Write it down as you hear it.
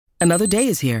Another day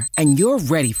is here, and you're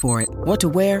ready for it. What to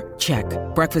wear? Check.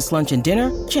 Breakfast, lunch, and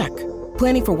dinner? Check.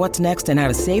 Planning for what's next and how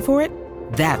to save for it?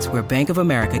 That's where Bank of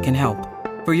America can help.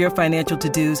 For your financial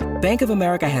to-dos, Bank of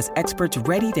America has experts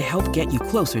ready to help get you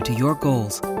closer to your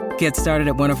goals. Get started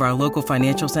at one of our local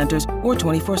financial centers or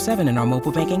 24/7 in our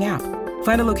mobile banking app.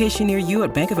 Find a location near you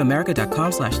at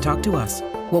bankofamerica.com/talktous.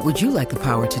 What would you like the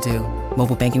power to do?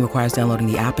 Mobile banking requires downloading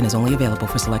the app and is only available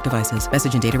for select devices.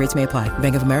 Message and data rates may apply.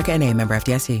 Bank of America N.A., member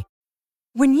FDIC.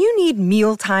 When you need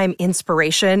mealtime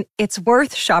inspiration, it's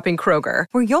worth shopping Kroger,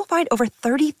 where you'll find over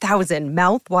 30,000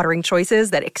 mouth-watering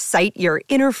choices that excite your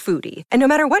inner foodie. And no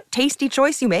matter what tasty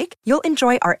choice you make, you'll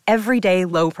enjoy our everyday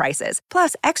low prices,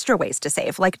 plus extra ways to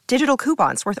save, like digital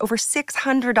coupons worth over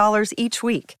 $600 each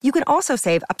week. You can also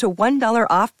save up to $1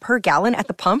 off per gallon at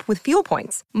the pump with fuel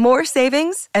points. More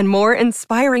savings and more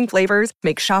inspiring flavors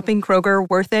make shopping Kroger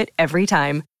worth it every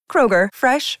time. Kroger,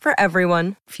 fresh for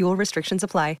everyone. Fuel restrictions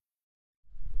apply.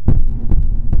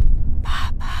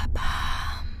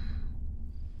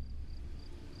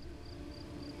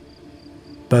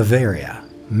 Bavaria,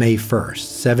 May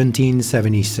 1st,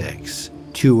 1776,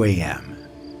 2 a.m.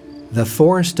 The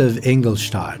forest of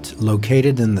Ingolstadt,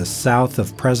 located in the south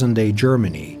of present-day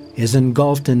Germany, is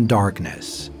engulfed in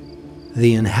darkness.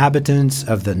 The inhabitants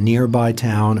of the nearby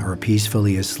town are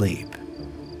peacefully asleep.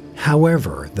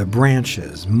 However, the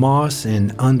branches, moss,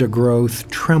 and undergrowth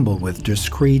tremble with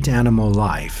discreet animal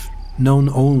life, known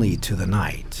only to the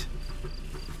night.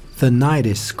 The night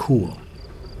is cool.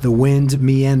 The wind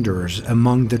meanders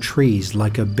among the trees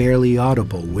like a barely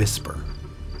audible whisper.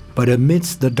 But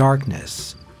amidst the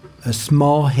darkness, a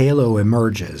small halo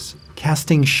emerges,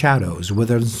 casting shadows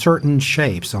with uncertain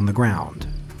shapes on the ground.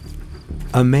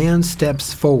 A man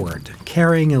steps forward,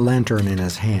 carrying a lantern in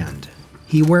his hand.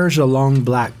 He wears a long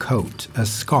black coat, a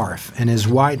scarf, and his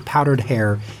white powdered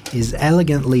hair is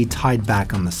elegantly tied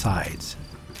back on the sides.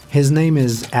 His name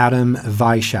is Adam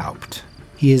Weishaupt.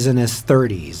 He is in his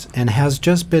 30s and has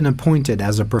just been appointed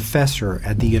as a professor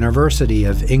at the University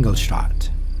of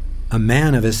Ingolstadt. A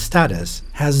man of his status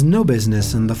has no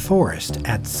business in the forest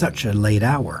at such a late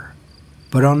hour.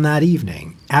 But on that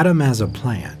evening, Adam has a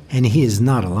plan, and he is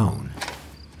not alone.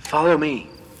 Follow me.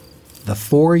 The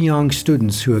 4 young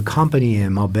students who accompany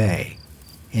him obey,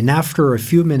 and after a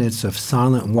few minutes of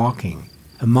silent walking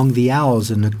among the owls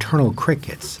and nocturnal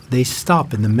crickets, they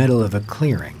stop in the middle of a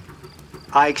clearing.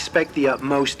 I expect the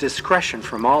utmost discretion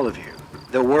from all of you.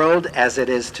 The world as it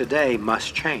is today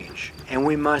must change, and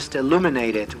we must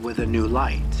illuminate it with a new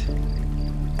light.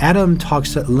 Adam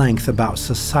talks at length about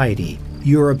society,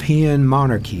 European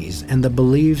monarchies, and the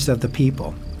beliefs of the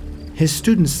people. His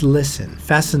students listen,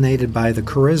 fascinated by the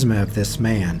charisma of this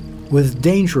man, with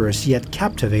dangerous yet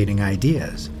captivating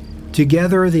ideas.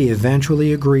 Together, they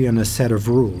eventually agree on a set of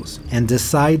rules and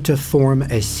decide to form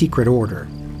a secret order,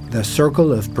 the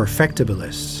Circle of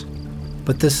Perfectibilists.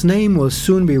 But this name will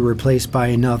soon be replaced by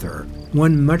another,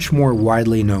 one much more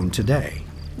widely known today.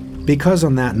 Because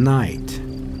on that night,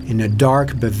 in a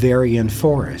dark Bavarian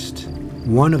forest,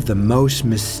 one of the most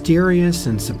mysterious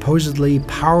and supposedly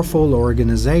powerful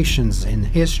organizations in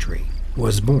history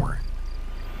was born.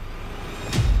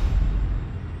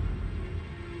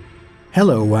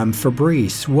 Hello, I'm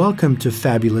Fabrice. Welcome to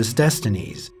Fabulous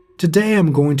Destinies. Today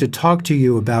I'm going to talk to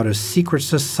you about a secret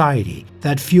society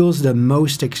that fuels the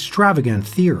most extravagant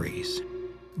theories.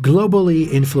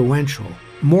 Globally influential,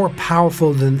 more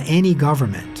powerful than any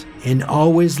government, and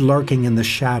always lurking in the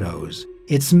shadows,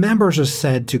 its members are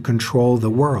said to control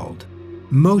the world.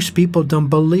 Most people don't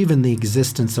believe in the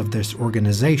existence of this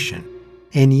organization,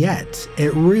 and yet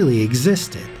it really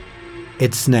existed.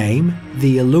 Its name,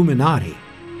 the Illuminati.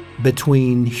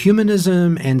 Between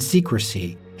humanism and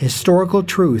secrecy, historical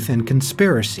truth and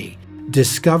conspiracy,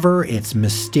 discover its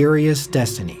mysterious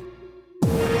destiny.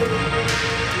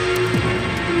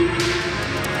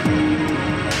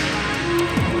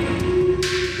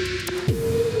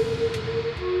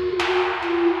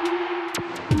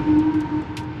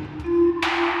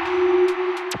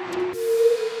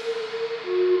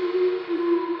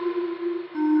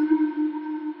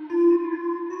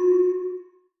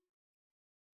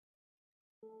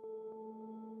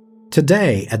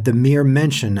 Today, at the mere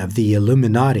mention of the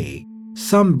Illuminati,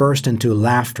 some burst into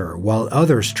laughter while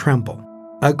others tremble.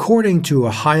 According to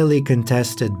a highly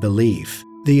contested belief,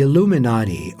 the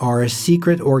Illuminati are a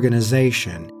secret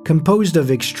organization composed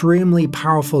of extremely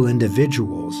powerful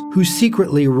individuals who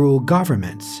secretly rule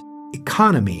governments,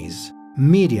 economies,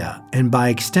 media, and by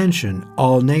extension,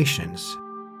 all nations.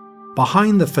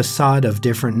 Behind the facade of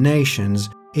different nations,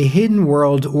 a hidden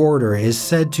world order is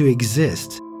said to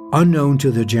exist, unknown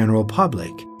to the general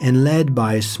public and led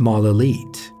by a small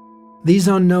elite. These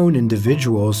unknown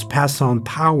individuals pass on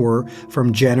power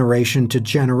from generation to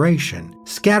generation,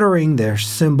 scattering their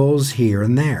symbols here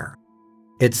and there.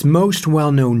 Its most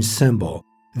well-known symbol,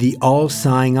 the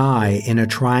all-seeing eye in a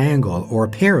triangle or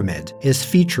pyramid, is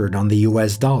featured on the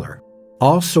US dollar.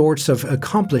 All sorts of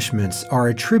accomplishments are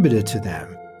attributed to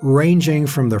them, ranging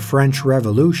from the French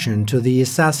Revolution to the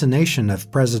assassination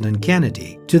of President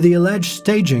Kennedy, to the alleged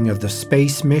staging of the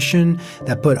space mission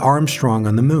that put Armstrong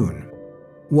on the moon.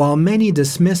 While many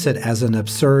dismiss it as an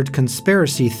absurd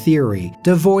conspiracy theory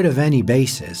devoid of any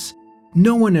basis,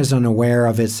 no one is unaware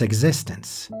of its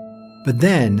existence. But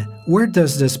then, where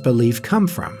does this belief come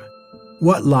from?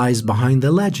 What lies behind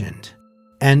the legend?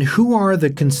 And who are the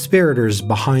conspirators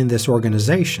behind this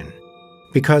organization?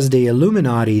 Because the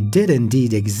Illuminati did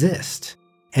indeed exist,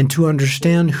 and to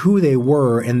understand who they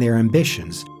were and their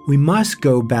ambitions, we must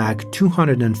go back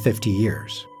 250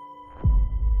 years.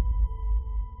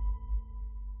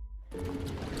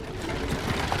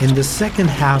 In the second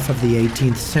half of the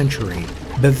 18th century,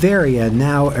 Bavaria,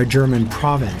 now a German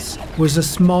province, was a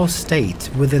small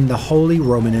state within the Holy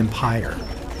Roman Empire.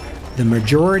 The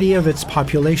majority of its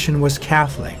population was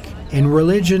Catholic, and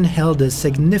religion held a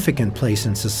significant place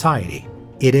in society.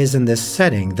 It is in this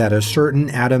setting that a certain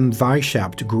Adam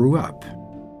Weishaupt grew up.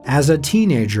 As a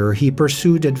teenager, he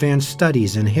pursued advanced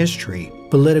studies in history,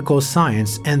 political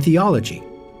science, and theology.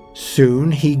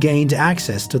 Soon, he gained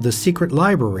access to the secret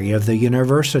library of the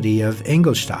University of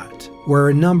Ingolstadt, where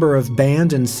a number of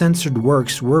banned and censored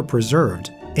works were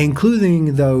preserved,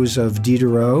 including those of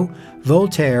Diderot,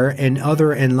 Voltaire, and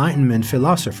other Enlightenment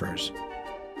philosophers.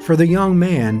 For the young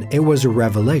man, it was a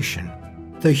revelation.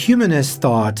 The humanist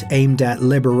thought aimed at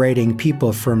liberating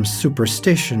people from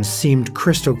superstition seemed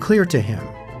crystal clear to him.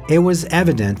 It was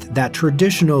evident that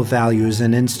traditional values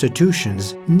and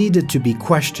institutions needed to be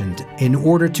questioned in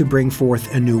order to bring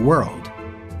forth a new world.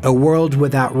 A world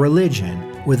without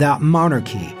religion, without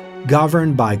monarchy,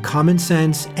 governed by common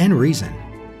sense and reason.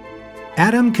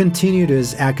 Adam continued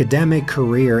his academic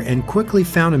career and quickly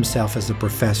found himself as a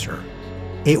professor.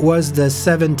 It was the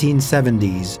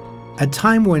 1770s, a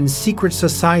time when secret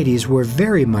societies were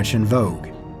very much in vogue.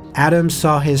 Adam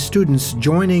saw his students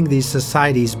joining these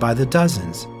societies by the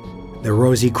dozens, the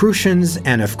Rosicrucians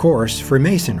and, of course,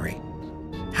 Freemasonry.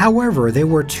 However, they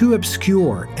were too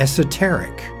obscure,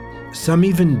 esoteric. Some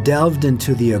even delved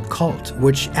into the occult,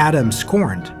 which Adam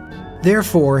scorned.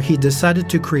 Therefore, he decided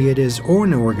to create his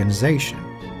own organization.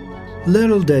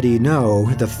 Little did he know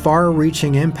the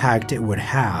far-reaching impact it would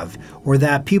have, or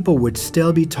that people would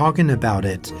still be talking about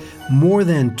it more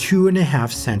than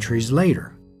 2.5 centuries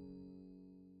later.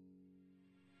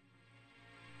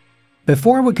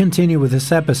 Before we continue with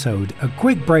this episode, a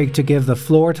quick break to give the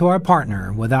floor to our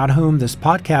partner, without whom this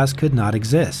podcast could not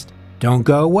exist. Don't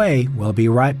go away, we'll be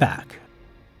right back.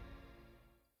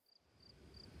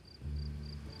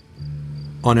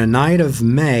 On a night of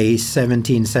May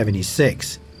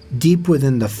 1776, deep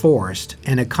within the forest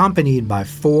and accompanied by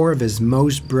 4 of his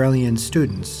most brilliant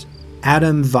students,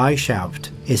 Adam Weishaupt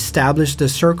established a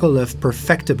circle of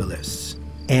perfectibilists,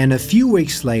 and a few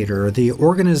weeks later the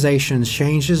organization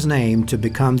changed its name to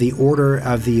become the Order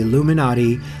of the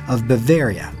Illuminati of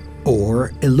Bavaria,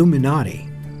 or Illuminati.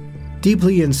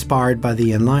 Deeply inspired by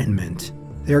the Enlightenment,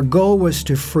 their goal was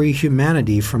to free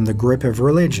humanity from the grip of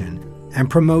religion and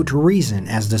promote reason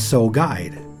as the sole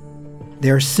guide.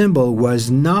 Their symbol was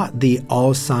not the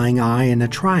all-seeing eye in a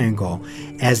triangle,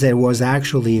 as it was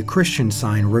actually a Christian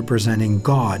sign representing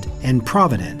God and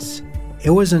providence.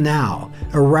 It was an owl,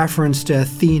 a reference to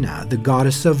Athena, the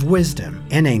goddess of wisdom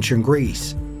in ancient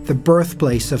Greece, the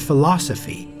birthplace of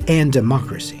philosophy and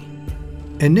democracy.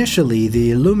 Initially,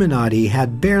 the Illuminati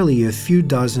had barely a few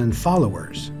dozen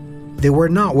followers. They were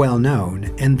not well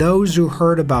known, and those who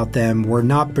heard about them were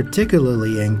not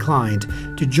particularly inclined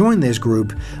to join this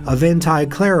group of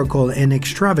anti-clerical and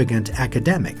extravagant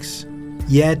academics.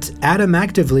 Yet, Adam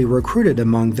actively recruited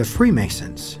among the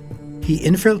Freemasons. He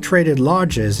infiltrated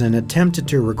lodges and attempted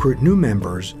to recruit new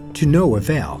members, to no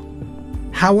avail.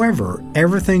 However,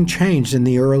 everything changed in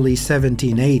the early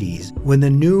 1780s when the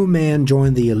new man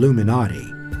joined the Illuminati,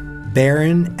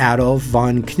 Baron Adolf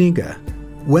von Knigge,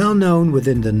 well known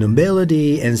within the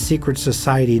nobility and secret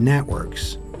society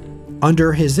networks.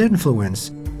 Under his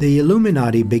influence, the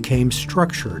Illuminati became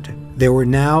structured. There would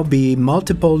now be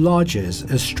multiple lodges,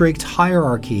 a strict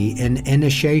hierarchy, and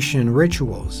initiation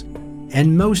rituals.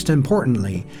 And most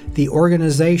importantly, the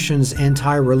organization's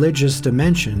anti-religious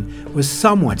dimension was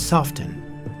somewhat softened.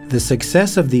 The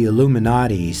success of the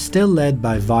Illuminati, still led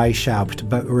by Weishaupt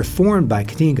but reformed by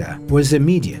Knigge, was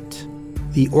immediate.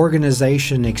 The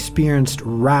organization experienced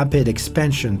rapid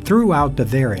expansion throughout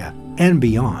Bavaria and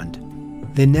beyond.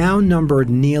 They now numbered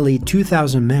nearly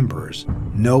 2,000 members,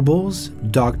 nobles,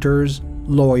 doctors,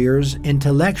 lawyers,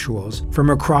 intellectuals from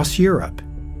across Europe,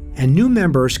 and new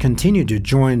members continued to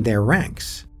join their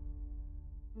ranks.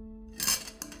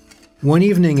 One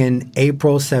evening in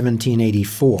April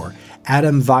 1784,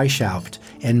 Adam Weishaupt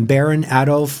and Baron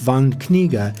Adolf von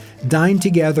Knigge dined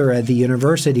together at the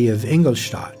University of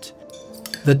Ingolstadt.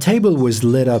 The table was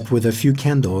lit up with a few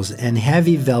candles, and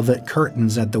heavy velvet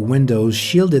curtains at the windows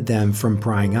shielded them from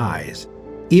prying eyes.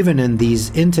 Even in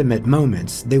these intimate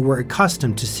moments, they were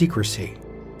accustomed to secrecy.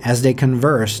 As they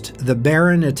conversed, the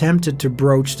Baron attempted to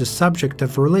broach the subject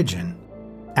of religion.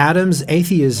 Adam's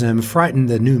atheism frightened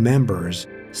the new members.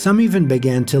 Some even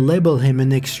began to label him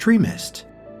an extremist.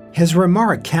 His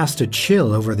remark cast a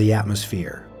chill over the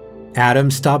atmosphere.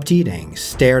 Adam stopped eating,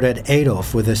 stared at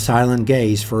Adolf with a silent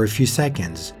gaze for a few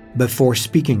seconds, before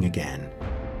speaking again.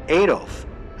 Adolf,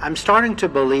 I'm starting to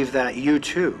believe that you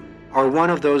too are one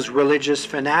of those religious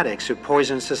fanatics who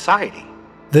poison society.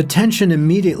 The tension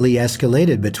immediately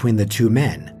escalated between the two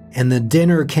men, and the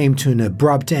dinner came to an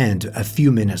abrupt end a few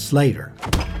minutes later.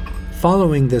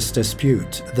 Following this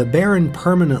dispute, the Baron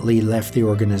permanently left the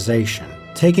organization,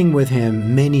 taking with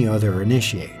him many other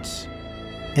initiates.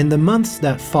 In the months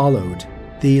that followed,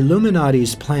 the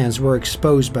Illuminati's plans were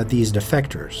exposed by these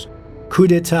defectors. Coup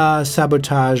d'etat,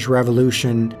 sabotage,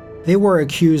 revolution, they were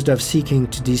accused of seeking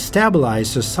to destabilize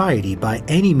society by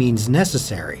any means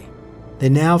necessary. They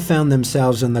now found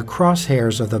themselves in the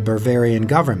crosshairs of the Bavarian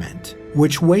government,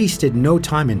 which wasted no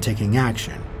time in taking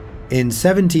action. In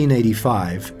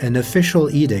 1785, an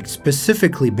official edict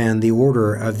specifically banned the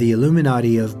Order of the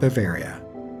Illuminati of Bavaria.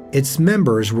 Its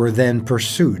members were then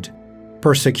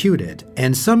persecuted,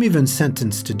 and some even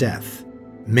sentenced to death.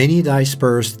 Many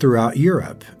dispersed throughout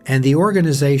Europe, and the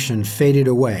organization faded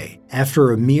away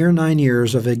after a mere 9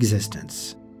 years of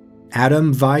existence.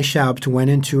 Adam Weishaupt went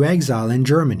into exile in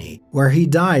Germany, where he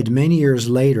died many years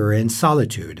later in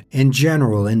solitude and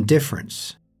general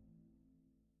indifference.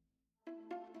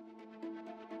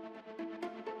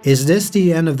 Is this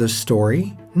the end of the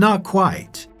story? Not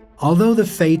quite. Although the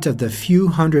fate of the few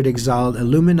hundred exiled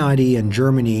Illuminati in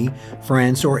Germany,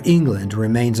 France, or England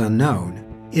remains unknown,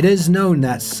 it is known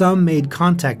that some made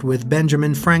contact with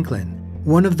Benjamin Franklin,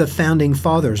 one of the founding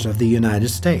fathers of the United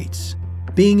States.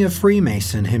 Being a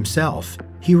Freemason himself,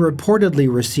 he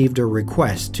reportedly received a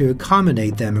request to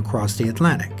accommodate them across the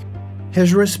Atlantic.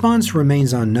 His response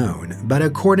remains unknown, but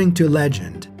according to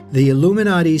legend, the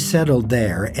Illuminati settled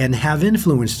there and have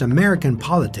influenced American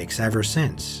politics ever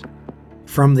since.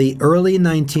 From the early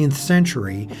 19th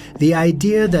century, the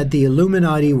idea that the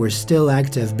Illuminati were still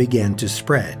active began to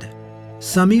spread.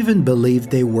 Some even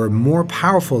believed they were more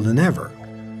powerful than ever.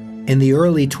 In the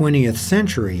early 20th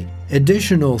century,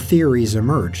 additional theories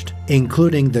emerged,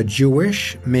 including the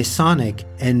Jewish, Masonic,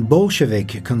 and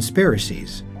Bolshevik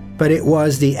conspiracies. But it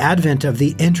was the advent of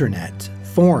the internet,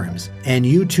 forums, and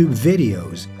YouTube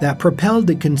videos that propelled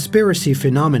the conspiracy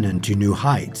phenomenon to new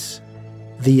heights.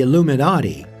 The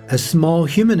Illuminati, a small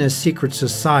humanist secret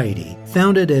society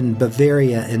founded in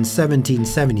Bavaria in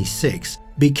 1776,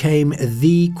 became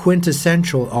the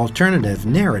quintessential alternative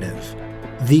narrative,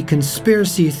 the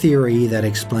conspiracy theory that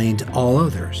explained all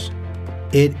others.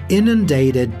 It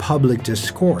inundated public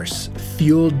discourse,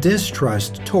 fueled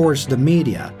distrust towards the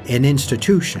media and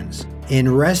institutions,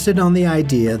 and rested on the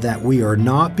idea that we are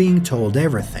not being told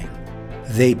everything.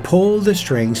 They pull the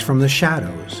strings from the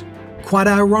shadows. Quite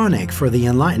ironic for the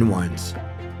enlightened ones.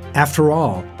 After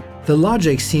all, the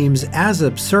logic seems as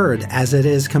absurd as it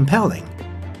is compelling.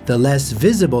 The less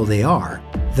visible they are,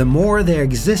 the more their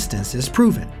existence is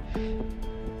proven.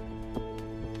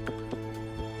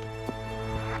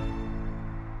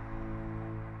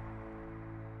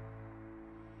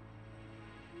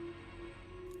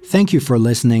 Thank you for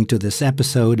listening to this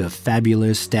episode of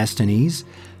Fabulous Destinies.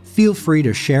 Feel free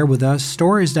to share with us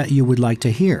stories that you would like to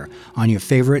hear on your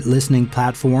favorite listening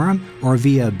platform or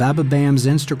via Bababam's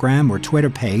Instagram or Twitter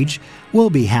page. We'll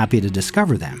be happy to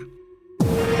discover them.